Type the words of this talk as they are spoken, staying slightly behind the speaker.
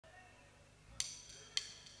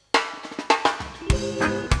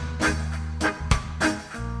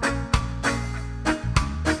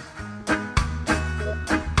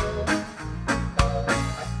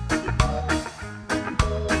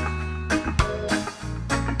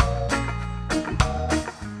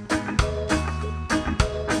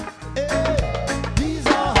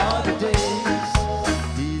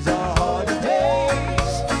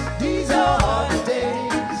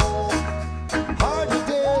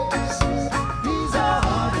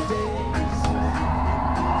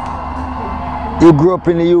You grew up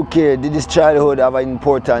in the UK. Did this childhood have an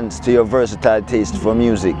importance to your versatile taste for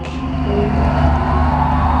music?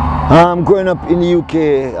 Growing up in the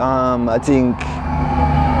UK, I think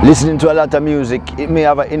listening to a lot of music, it may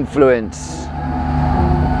have an influence.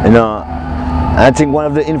 You know, I think one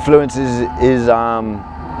of the influences is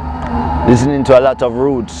listening to a lot of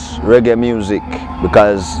roots reggae music,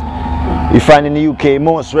 because you find in the UK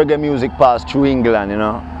most reggae music passed through England. You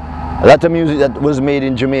know, a lot of music that was made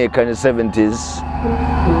in Jamaica in the 70s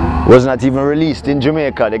was not even released in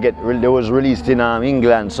Jamaica. They was released in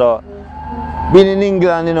England. So being in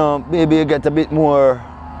England, you know, maybe you get a bit more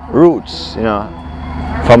roots, you know,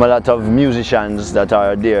 from a lot of musicians that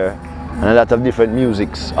are there, and a lot of different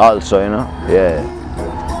musics also, you know. Yeah,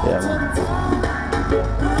 man.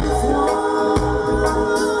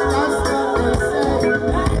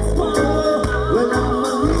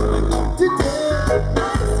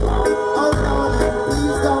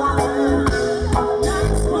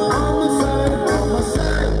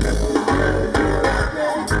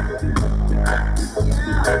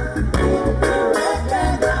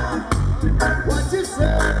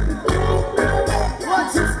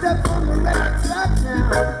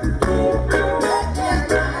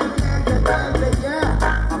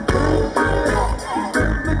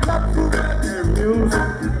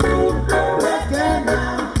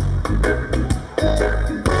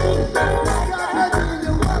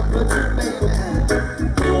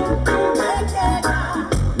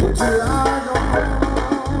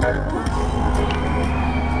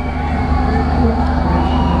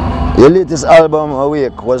 Your latest album,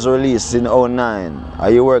 Awake, was released in 2009. Are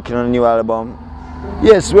you working on a new album?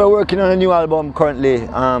 Yes, we're working on a new album currently.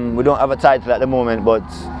 We don't have a title at the moment, but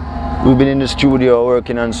we've been in the studio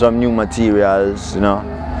working on some new materials, you know,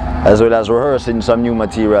 as well as rehearsing some new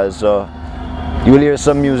materials. So you will hear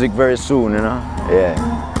some music very soon, you know. Yeah.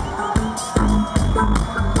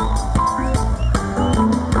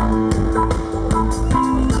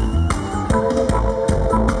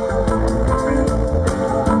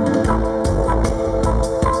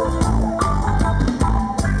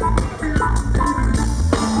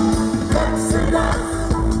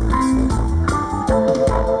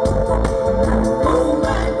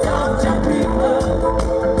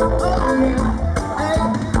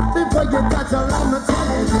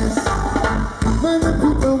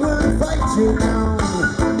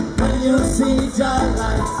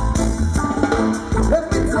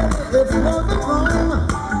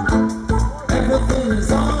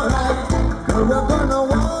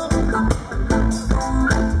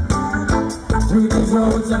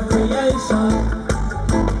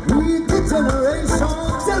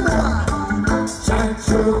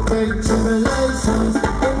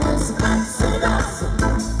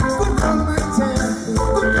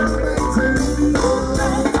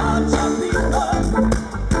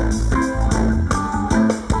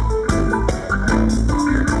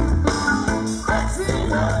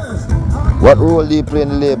 What role do you play in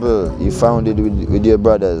the label you founded with your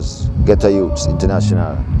brothers, Ghetto Youths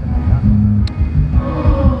International?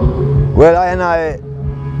 Well, I,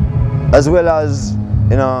 as well as,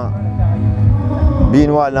 you know,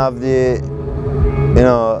 being one of the, you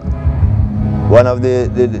know, one of the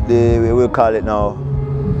we'll call it now,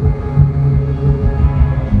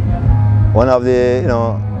 one of the, you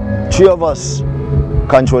know, three of us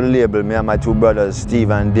control the label, me and my two brothers, Steve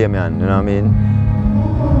and Damian, you know what I mean?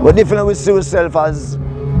 But definitely we see ourselves as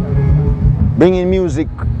bringing music,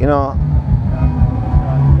 you know,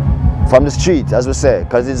 from the street, as we say,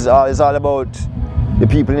 because it's all about the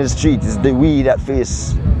people in the street. It's we that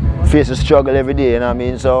face the struggle every day, you know what I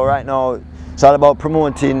mean? So right now, it's all about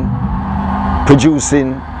promoting, producing,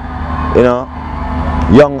 you know,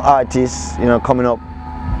 young artists, you know, coming up.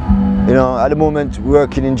 You know, at the moment,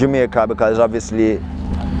 working in Jamaica, because obviously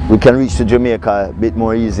we can reach to Jamaica a bit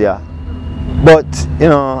more easier. But, you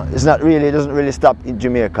know, it doesn't really stop in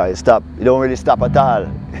Jamaica. It don't really stop at all.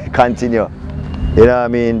 Continue. You know what I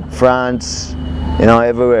mean? France, you know,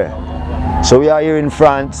 everywhere. So we are here in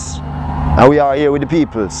France, and we are here with the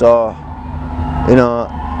people. So, you know,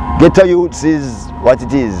 Ghetto Youths is what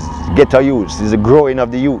it is. Ghetto Youths is the growing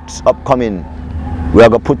of the youths, upcoming. We are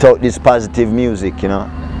going to put out this positive music, you know.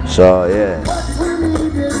 So, yeah.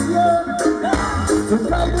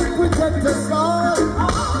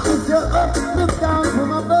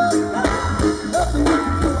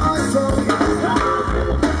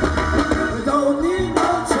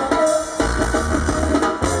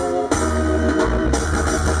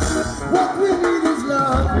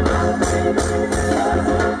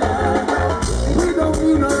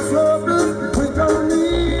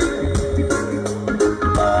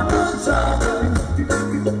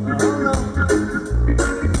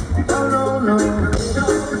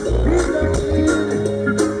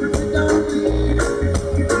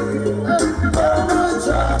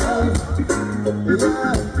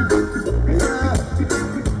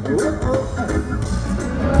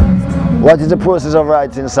 What is the process of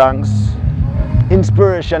writing songs?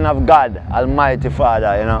 Inspiration of God, Almighty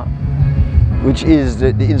Father, you know, which is the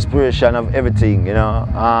inspiration of everything, you know.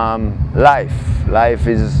 Life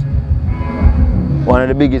is one of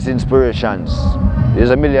the biggest inspirations.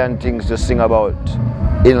 There's a million things to sing about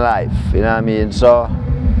in life, you know what I mean? So,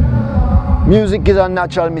 music is a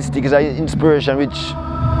natural mystic, it's an inspiration which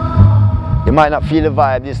you might not feel the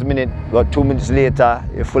vibe this minute, but 2 minutes later,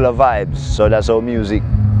 you're full of vibes. So that's how music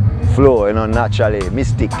flow, you know, naturally,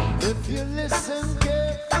 mystic. If you listen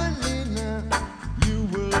carefully now, you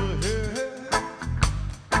will hear.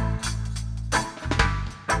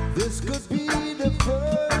 This could be the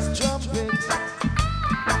first trumpet.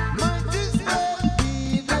 Might as well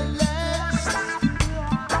be the last.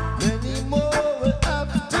 Many more will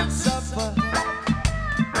have to suffer.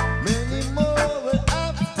 Many more will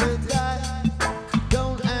have to die.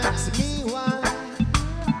 Don't ask me why.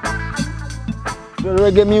 The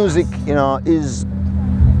reggae music, you know, is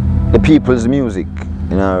the people's music,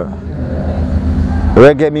 you know.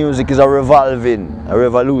 Reggae music is a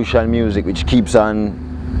revolution music which keeps on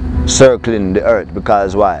circling the earth,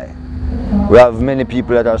 because why? We have many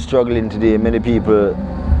people that are struggling today, many people,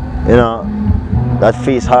 you know, that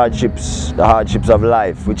face hardships, the hardships of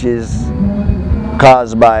life, which is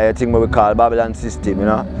caused by a thing what we call Babylon system, you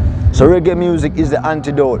know. So reggae music is the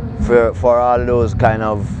antidote for all those kind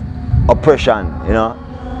of oppression, you know.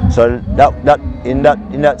 So in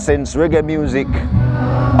that sense, reggae music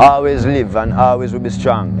always live and always will be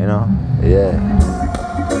strong, you know. Yeah.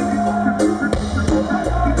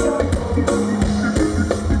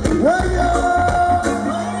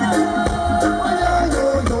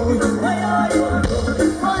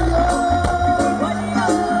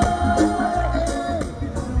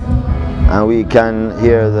 And we can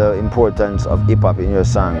hear the importance of hip-hop in your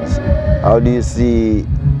songs. How do you see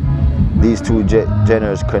these two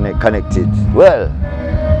genres connected? Well,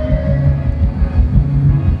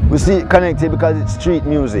 we see it connected because it's street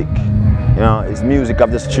music. You know, it's music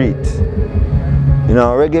of the street. You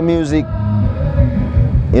know, reggae music,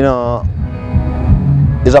 you know,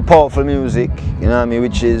 is a powerful music, you know what I mean,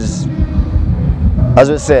 which is, as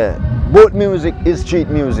we say, both music is street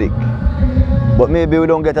music. But maybe we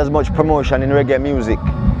don't get as much promotion in reggae music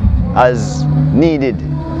as needed,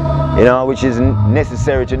 you know, which is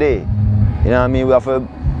necessary today. You know what I mean? We have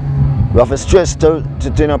to stress to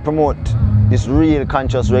you know, promote this real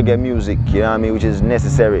conscious reggae music, you know what I mean, which is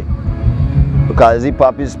necessary. Because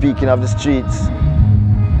hip-hop is speaking of the streets.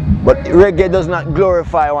 But reggae does not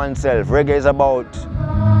glorify oneself. Reggae is about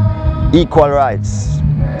equal rights.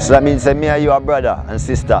 So that means that me and you are brother and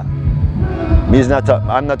sister.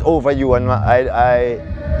 I'm not over you and I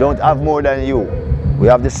don't have more than you. We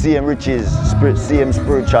have the same riches, same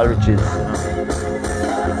spiritual riches.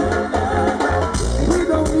 We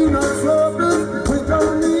don't need no trouble, we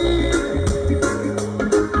don't need no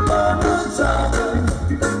trouble.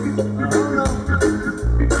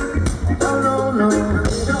 Oh no,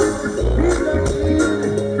 we don't need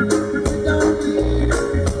no trouble.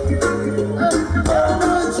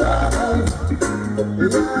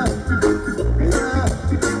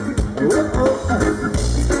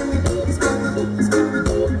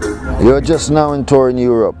 You're just now in tour in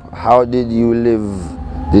Europe. How did you live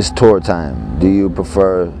this tour time? Do you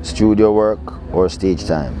prefer studio work or stage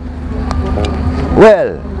time?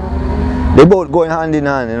 Well, they both go hand in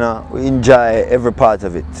hand, you know. We enjoy every part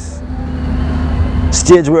of it.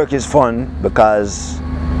 Stage work is fun because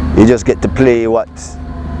you just get to play what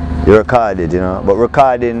you recorded, you know. But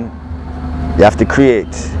recording, you have to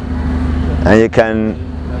create. And you can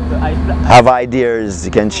have ideas,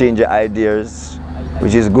 you can change your ideas,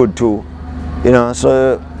 which is good too, you know.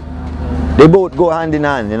 So they both go hand in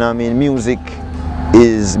hand, you know what I mean. Music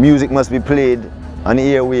must be played on the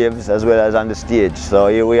airwaves as well as on the stage. So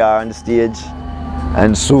here we are on the stage,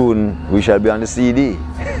 and soon we shall be on the CD.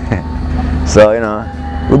 So, you know,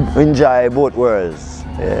 we enjoy both worlds.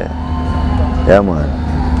 Yeah man.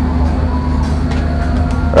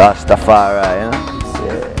 Rastafari, you know.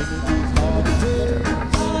 Yeah.